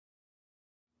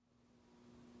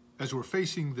As we're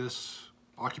facing this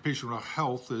occupational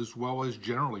health as well as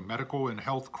generally medical and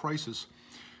health crisis,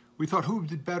 we thought who would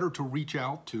be better to reach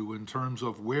out to in terms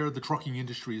of where the trucking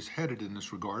industry is headed in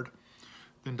this regard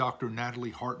than Dr.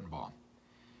 Natalie Hartenbaum.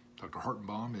 Dr.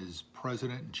 Hartenbaum is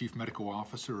President and Chief Medical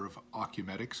Officer of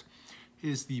Occupational,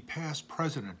 is the past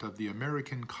president of the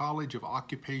American College of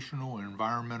Occupational and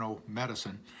Environmental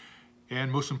Medicine,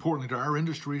 and most importantly to our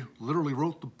industry, literally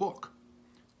wrote the book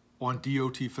on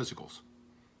DOT physicals.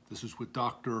 This is what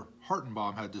Dr.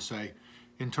 Hartenbaum had to say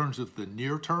in terms of the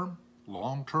near term,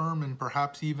 long term, and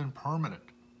perhaps even permanent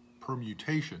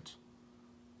permutations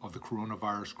of the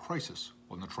coronavirus crisis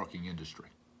on the trucking industry.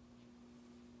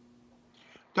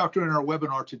 Doctor, in our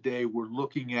webinar today, we're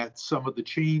looking at some of the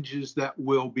changes that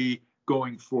will be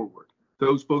going forward.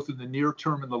 Those both in the near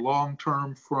term and the long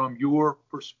term from your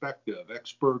perspective,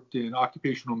 expert in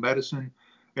occupational medicine,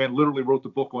 and literally wrote the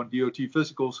book on DOT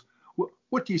physicals.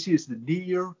 What do you see as the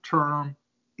near-term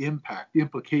impact,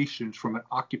 implications from an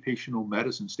occupational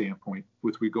medicine standpoint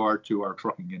with regard to our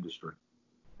trucking industry?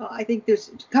 Well, I think there's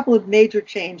a couple of major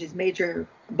changes, major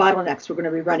bottlenecks we're going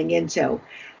to be running into.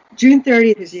 June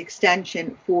 30th is the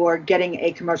extension for getting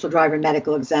a commercial driver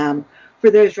medical exam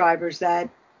for those drivers that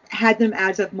had them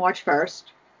as of March 1st,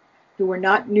 who were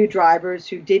not new drivers,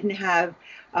 who didn't have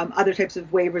other types of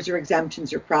waivers or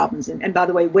exemptions or problems. And by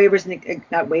the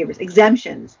way,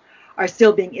 exemptions are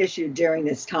still being issued during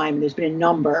this time. There's been a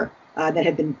number that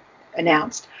have been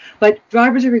announced. But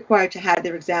drivers are required to have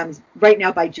their exams right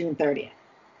now by June 30th.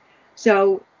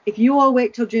 So if you all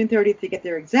wait till June 30th to get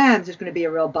their exams, there's going to be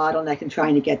a real bottleneck in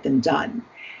trying to get them done.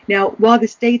 Now, while the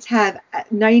states have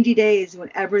 90 days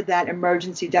whenever that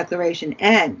emergency declaration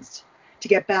ends to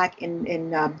get back in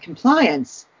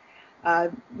compliance,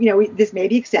 this may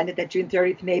be extended, that June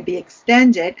 30th may be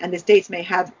extended, and the states may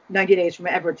have 90 days from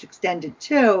whenever it's extended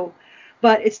to,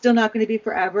 but it's still not going to be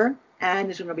forever, and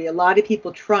there's going to be a lot of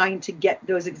people trying to get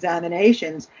those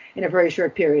examinations in a very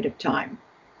short period of time.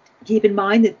 Keep in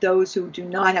mind that those who do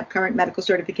not have current medical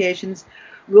certifications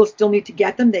will still need to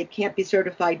get them. They can't be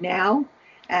certified now,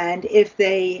 and if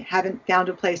they haven't found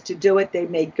a place to do it, they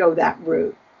may go that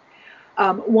route.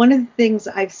 One of the things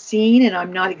I've seen, and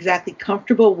I'm not exactly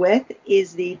comfortable with,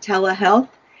 is the telehealth.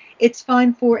 It's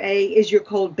fine for is your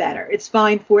cold better? It's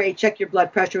fine for check your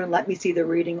blood pressure and let me see the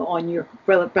reading on your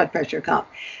blood pressure cuff.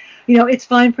 It's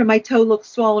fine for my toe looks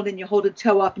swollen and you hold a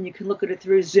toe up and you can look at it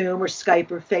through Zoom or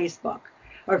Skype or Facebook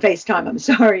or FaceTime, I'm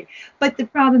sorry. But the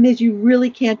problem is you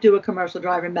really can't do a commercial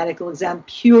driver medical exam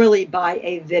purely by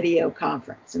a video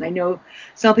conference. And I know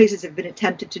some places have been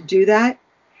attempted to do that.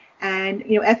 And,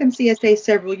 FMCSA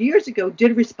several years ago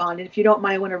did respond. And if you don't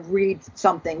mind, I want to read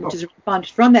something, which is a response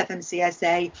from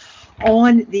FMCSA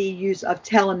on the use of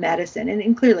telemedicine.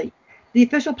 And clearly, the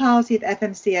official policy of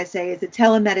FMCSA is that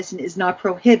telemedicine is not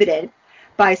prohibited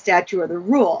by statute or the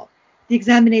rule. The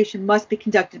examination must be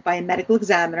conducted by a medical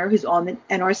examiner who's on the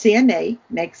NRCMA,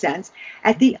 makes sense,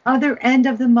 at the other end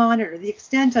of the monitor. The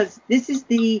extent of this is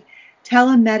the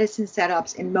telemedicine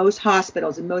setups in most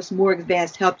hospitals and most more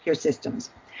advanced healthcare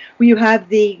systems, where you have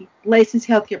the licensed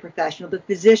healthcare professional, the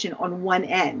physician on one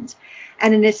end,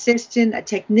 and an assistant, a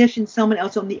technician, someone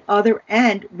else on the other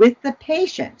end with the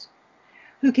patient,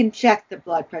 who can check the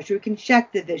blood pressure, who can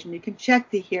check the vision, who can check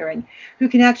the hearing, who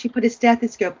can actually put a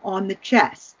stethoscope on the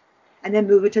chest and then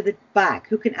move it to the back,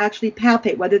 who can actually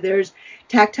palpate whether there's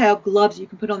tactile gloves you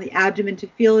can put on the abdomen to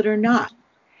feel it or not.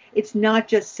 It's not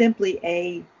just simply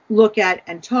a look at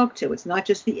and talk to. It's not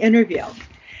just the interview.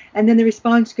 And then the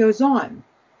response goes on.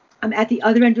 At the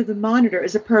other end of the monitor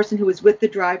is a person who is with the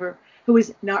driver, who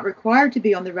is not required to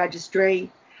be on the registry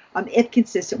if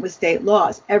consistent with state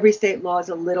laws. Every state law is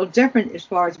a little different as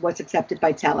far as what's accepted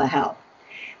by telehealth.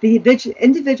 The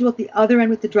individual at the other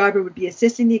end with the driver would be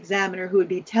assisting the examiner, who would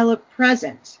be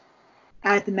telepresent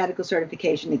at the medical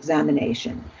certification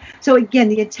examination. So again,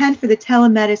 the intent for the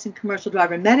telemedicine commercial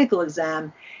driver medical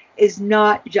exam is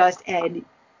not just a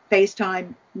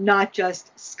FaceTime, not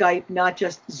just Skype, not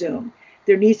just Zoom.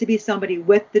 There needs to be somebody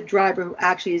with the driver who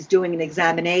actually is doing an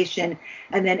examination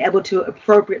and then able to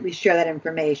appropriately share that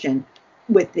information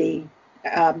with the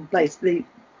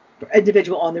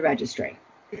individual on the registry.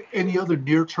 Any other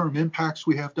near-term impacts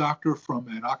we have, Doctor, from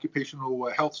an occupational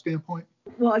health standpoint?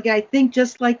 Well, again, I think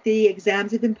just like the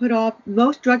exams have been put off,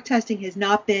 most drug testing has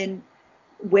not been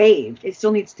waived. It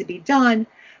still needs to be done,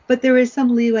 but there is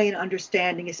some leeway in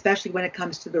understanding, especially when it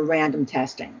comes to the random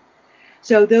testing.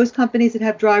 So those companies that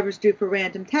have drivers due for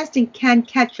random testing can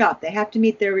catch up. They have to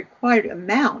meet their required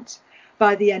amount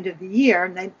by the end of the year,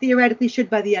 and they theoretically should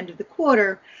by the end of the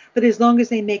quarter. But as long as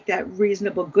they make that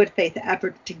reasonable good faith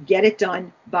effort to get it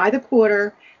done by the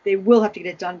quarter, They will have to get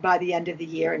it done by the end of the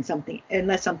year, and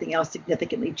unless something else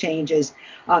significantly changes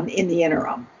in the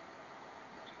interim.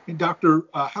 And Doctor,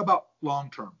 how about long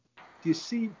term? Do you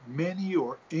see many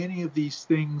or any of these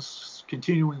things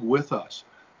continuing with us,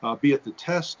 be it the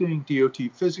testing, DOT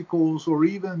physicals, or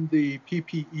even the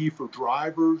PPE for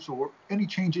drivers, or any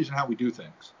changes in how we do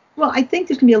things? Well, I think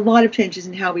there's going to be a lot of changes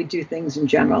in how we do things in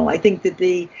general. I think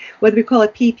that whether we call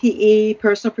it PPE,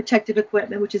 personal protective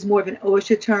equipment, which is more of an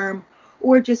OSHA term,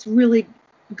 or just really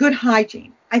good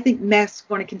hygiene, I think masks are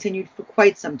going to continue for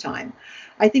quite some time.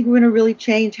 I think we're going to really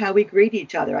change how we greet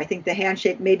each other. I think the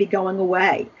handshake may be going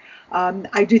away.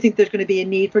 I do think there's going to be a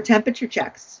need for temperature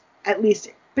checks, at least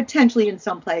potentially in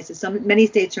some places. Many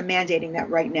states are mandating that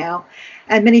right now,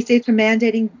 and many states are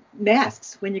mandating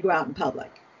masks when you go out in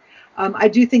public. I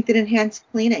do think that enhanced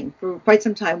cleaning for quite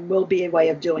some time will be a way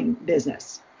of doing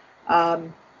business.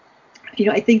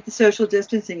 I think the social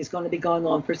distancing is going to be going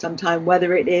on for some time,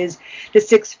 whether it is the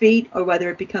 6 feet or whether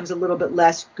it becomes a little bit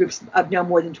less, groups of no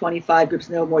more than 25, groups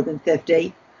no more than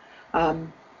 50.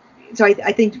 So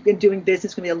I think in doing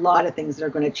business, going to be a lot of things that are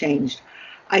going to change.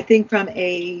 I think from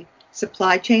a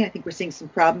supply chain, I think we're seeing some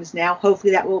problems now.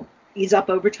 Hopefully that will ease up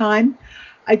over time.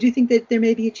 I do think that there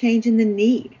may be a change in the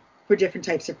need for different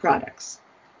types of products,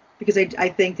 because I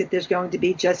think that there's going to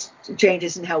be just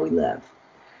changes in how we live.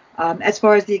 As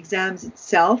far as the exams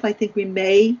itself, I think we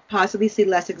may possibly see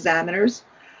less examiners.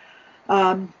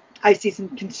 I see some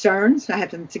concerns. I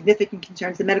have some significant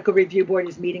concerns. The Medical Review Board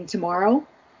is meeting tomorrow,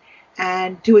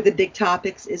 and two of the big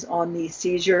topics is on the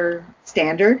seizure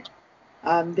standard.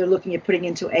 They're looking at putting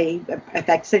into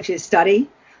essentially a study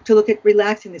to look at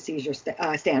relaxing the seizure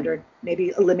standard,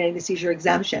 maybe eliminating the seizure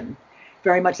exemption,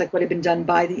 very much like what had been done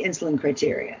by the insulin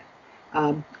criteria.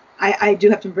 I do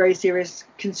have some very serious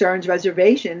concerns,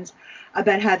 reservations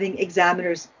about having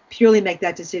examiners purely make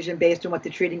that decision based on what the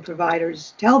treating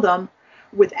providers tell them,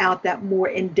 without that more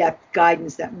in-depth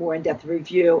guidance, that more in-depth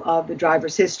review of the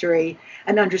driver's history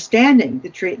and understanding the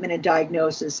treatment and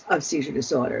diagnosis of seizure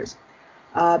disorders.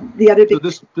 So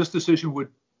this decision would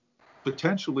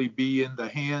potentially be in the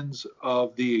hands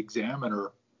of the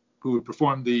examiner who would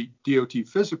perform the DOT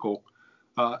physical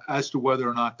as to whether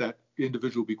or not that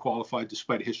individual be qualified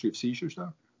despite a history of seizures,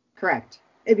 though? Correct.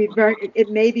 It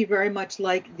may be very much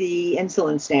like the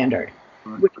insulin standard,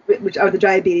 Right. which or the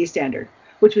diabetes standard,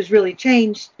 which was really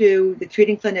changed to the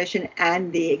treating clinician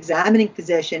and the examining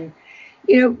physician,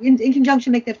 in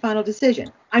conjunction, make that final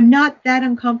decision. I'm not that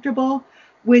uncomfortable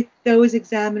with those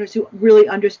examiners who really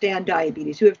understand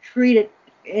diabetes, who have treated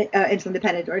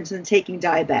insulin-dependent or insulin-taking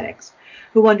diabetics,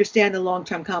 who understand the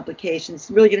long-term complications,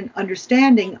 really get an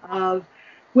understanding of,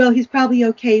 well, he's probably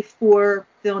okay for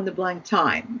fill in the blank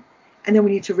time, and then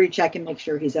we need to recheck and make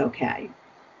sure he's okay.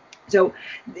 So,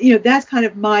 that's kind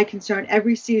of my concern.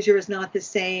 Every seizure is not the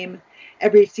same.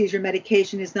 Every seizure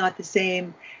medication is not the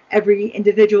same. Every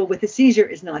individual with a seizure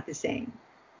is not the same.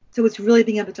 So it's really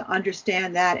being able to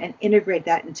understand that and integrate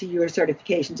that into your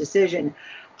certification decision.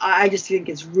 I just think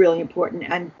it's really important.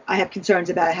 And I have concerns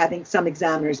about having some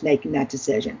examiners making that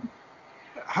decision.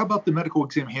 How about the medical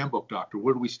exam handbook, doctor?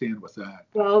 Where do we stand with that?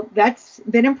 Well, that's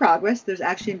been in progress. There's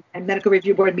actually a Medical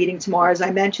Review Board meeting tomorrow, as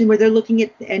I mentioned, where they're looking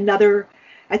at another,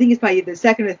 I think it's probably the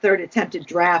second or third attempted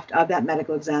draft of that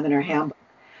medical examiner handbook.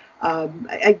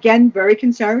 Again, very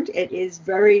concerned. It is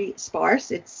very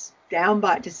sparse. It's down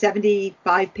to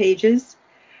 75 pages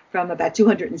from about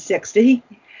 260.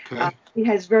 Okay. It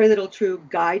has very little true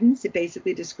guidance. It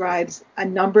basically describes a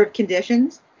number of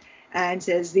conditions and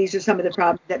says these are some of the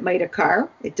problems that might occur.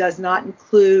 It does not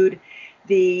include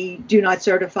the do not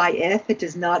certify if. It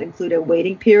does not include a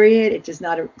waiting period. It does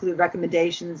not include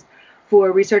recommendations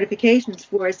for recertifications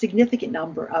for a significant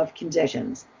number of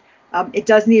conditions. It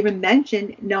doesn't even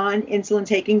mention non-insulin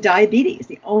taking diabetes.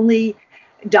 The only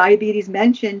diabetes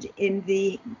mentioned in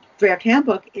the draft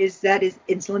handbook is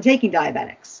insulin taking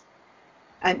diabetics,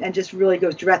 and just really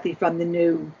goes directly from the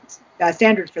new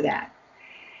standards for that.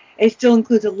 It still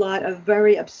includes a lot of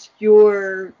very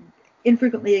obscure,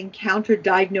 infrequently encountered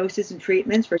diagnoses and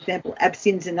treatments. For example,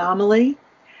 Epstein's anomaly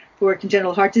for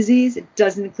congenital heart disease. It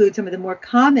doesn't include some of the more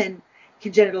common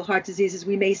congenital heart diseases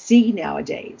we may see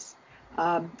nowadays.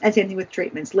 And same thing with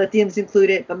treatments. Lithium's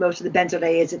included, but most of the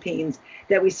benzodiazepines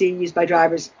that we see used by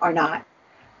drivers are not.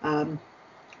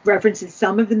 References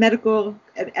some of the medical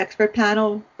expert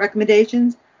panel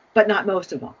recommendations, but not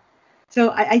most of them.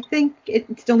 So I think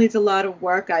it still needs a lot of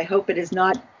work. I hope it is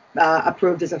not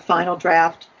approved as a final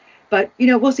draft, but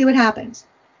we'll see what happens.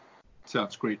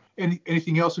 Sounds great.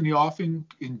 Anything else in the offing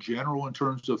in general in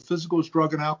terms of physicals,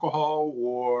 drug and alcohol,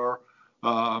 or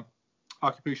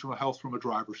occupational health from a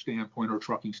driver standpoint or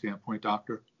trucking standpoint,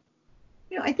 doctor?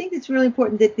 I think it's really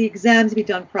important that the exams be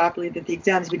done properly, that the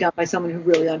exams be done by someone who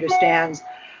really understands.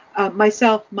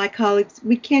 Myself, my colleagues,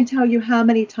 we can't tell you how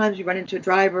many times we run into a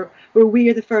driver where we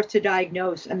are the first to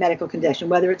diagnose a medical condition,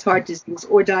 whether it's heart disease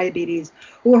or diabetes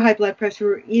or high blood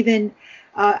pressure, or even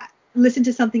uh, listen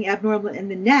to something abnormal in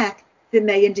the neck that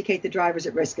may indicate the driver's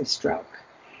at risk of stroke.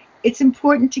 It's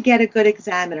important to get a good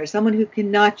examiner, someone who can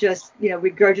not just,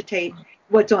 regurgitate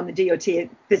what's on the DOT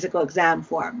physical exam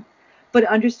form, but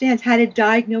understands how to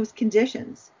diagnose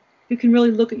conditions, who can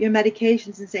really look at your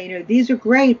medications and say, these are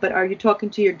great, but are you talking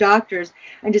to your doctors?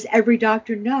 And does every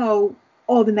doctor know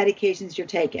all the medications you're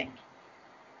taking?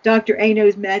 Dr. A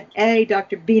knows med A,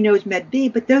 Dr. B knows med B,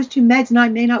 but those two meds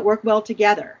may not work well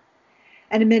together.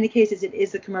 And in many cases, it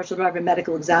is the commercial driver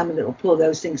medical examiner that will pull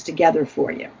those things together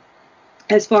for you.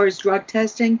 As far as drug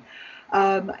testing,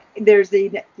 there's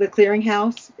the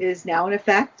clearinghouse is now in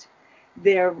effect.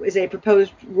 There is a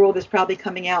proposed rule that's probably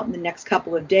coming out in the next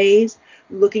couple of days,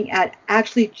 looking at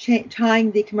actually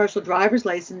tying the commercial driver's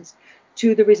license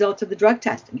to the results of the drug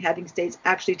testing, having states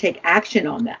actually take action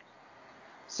on that.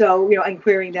 So, and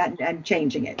querying that and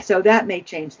changing it. So that may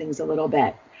change things a little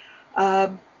bit.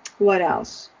 What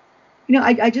else?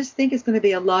 I just think it's going to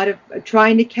be a lot of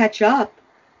trying to catch up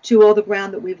to all the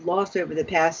ground that we've lost over the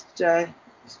past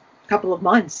couple of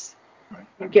months,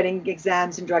 right, getting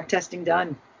exams and drug testing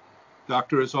done.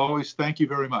 Doctor, as always, thank you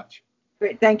very much.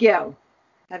 Great. Thank you.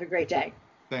 Have a great day.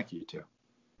 Thank you, too.